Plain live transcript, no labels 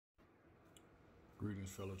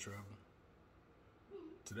Greetings, fellow traveler.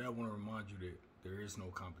 Today I want to remind you that there is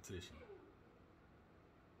no competition.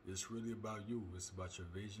 It's really about you. It's about your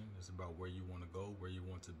vision. It's about where you want to go, where you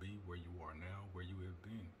want to be, where you are now, where you have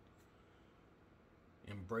been.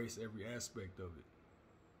 Embrace every aspect of it.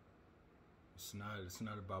 It's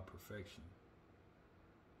not about perfection.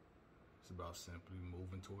 It's about simply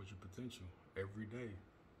moving towards your potential every day.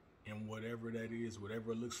 And whatever that is,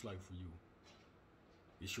 whatever it looks like for you,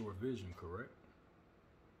 it's your vision, correct?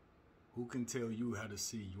 Who can tell you how to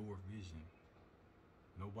see your vision?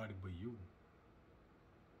 Nobody but you.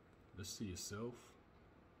 Listen to yourself,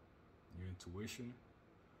 your intuition,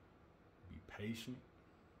 be patient,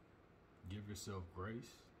 give yourself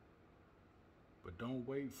grace, but don't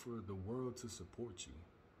wait for the world to support you.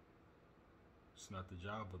 It's not the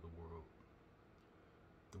job of the world.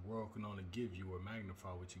 The world can only give you or magnify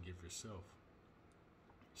what you give yourself.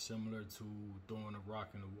 Similar to throwing a rock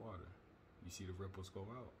in the water. You see the ripples go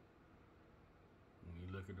out. When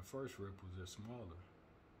you look at the first ripples, they're smaller.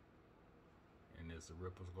 And as the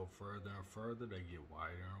ripples go further and further, they get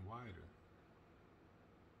wider and wider.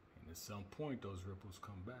 And at some point, those ripples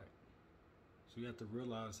come back. So you have to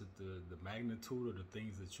realize that the magnitude of the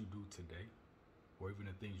things that you do today, or even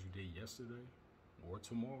the things you did yesterday or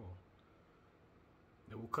tomorrow,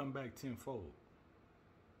 it will come back tenfold.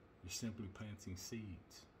 You're simply planting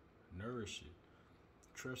seeds. Nourish it.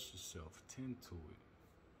 Trust yourself. Tend to it.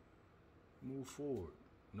 Move forward,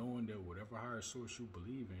 knowing that whatever higher source you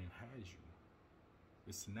believe in has you.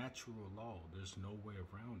 It's natural law. There's no way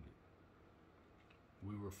around it.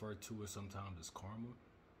 We refer to it sometimes as karma.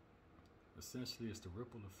 Essentially, it's the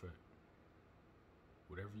ripple effect.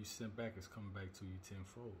 Whatever you send back is coming back to you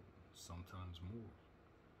tenfold, sometimes more.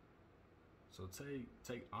 So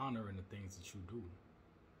take honor in the things that you do.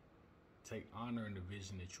 Take honor in the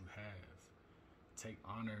vision that you have. Take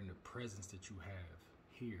honor in the presence that you have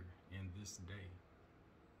here in this day.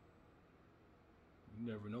 You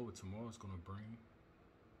never know what tomorrow's going to bring.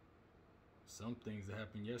 Some things that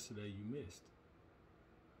happened yesterday you missed.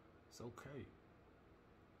 It's okay.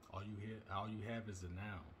 All you have is the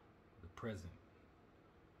now, the present.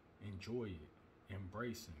 Enjoy it,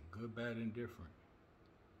 embracing, good, bad, and different.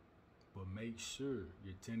 But make sure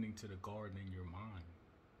you're tending to the garden in your mind.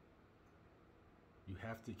 You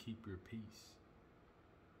have to keep your peace.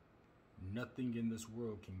 Nothing in this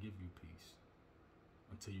world can give you peace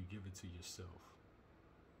until you give it to yourself.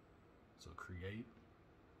 So create,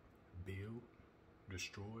 build,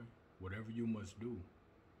 destroy, whatever you must do.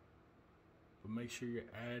 But make sure you're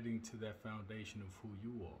adding to that foundation of who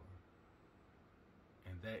you are.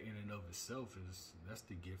 And that in and of itself that's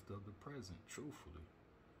the gift of the present, truthfully.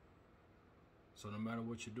 So no matter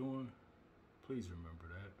what you're doing, please remember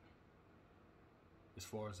that. As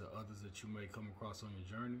far as the others that you may come across on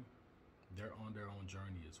your journey, they're on their own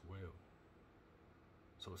journey as well.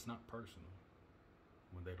 So it's not personal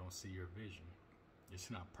when they don't see your vision. It's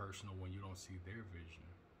not personal when you don't see their vision.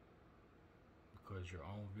 Because your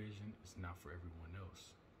own vision is not for everyone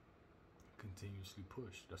else. Continuously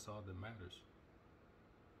push. That's all that matters.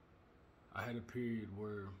 I had a period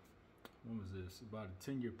where, when was this? About a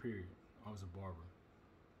 10-year period. I was a barber.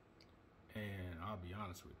 And I'll be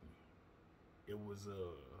honest with you. It was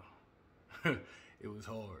it was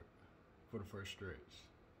hard for the first stretch.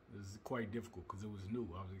 It was quite difficult because it was new.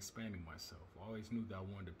 I was expanding myself. I always knew that I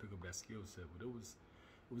wanted to pick up that skill set, but it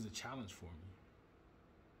was a challenge for me.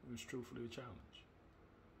 It was truthfully a challenge.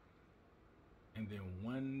 And then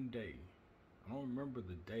one day, I don't remember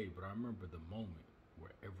the day, but I remember the moment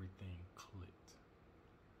where everything clicked.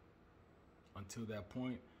 Until that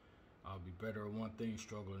point, I'll be better at one thing,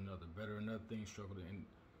 struggle at another. Better at another thing, struggle at and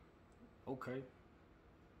okay.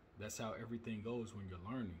 That's how everything goes when you're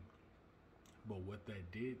learning. But what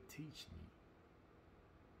that did teach me,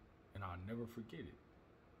 and I'll never forget it,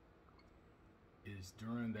 is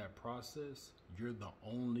during that process, you're the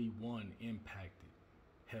only one impacted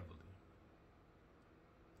heavily.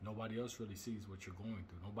 Nobody else really sees what you're going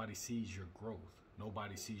through. Nobody sees your growth.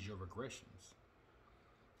 Nobody sees your regressions.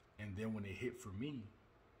 And then when it hit for me,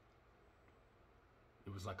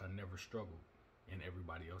 it was like I never struggled in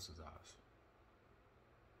everybody else's eyes.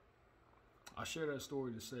 I share that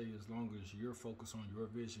story to say, as long as you're focused on your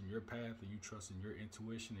vision, your path, and you trust in your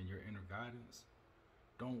intuition and your inner guidance,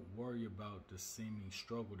 don't worry about the seeming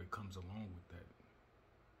struggle that comes along with that.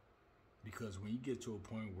 Because when you get to a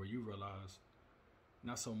point where you realize,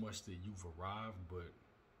 not so much that you've arrived, but,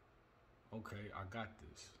 okay, I got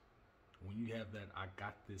this. When you have that I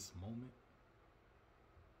got this moment,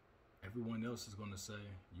 everyone else is going to say,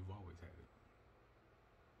 you've always had it.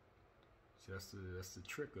 So that's the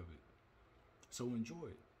trick of it. So enjoy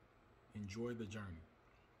it. Enjoy the journey.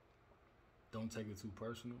 Don't take it too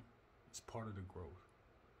personal. It's part of the growth.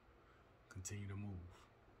 Continue to move,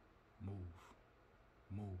 move,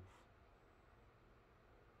 move.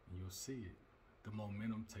 And you'll see it. The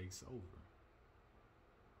momentum takes over.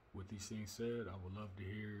 With these things said, I would love to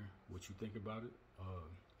hear what you think about it,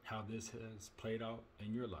 how this has played out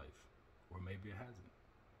in your life, or maybe it hasn't.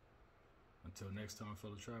 Until next time,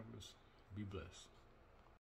 fellow travelers, be blessed.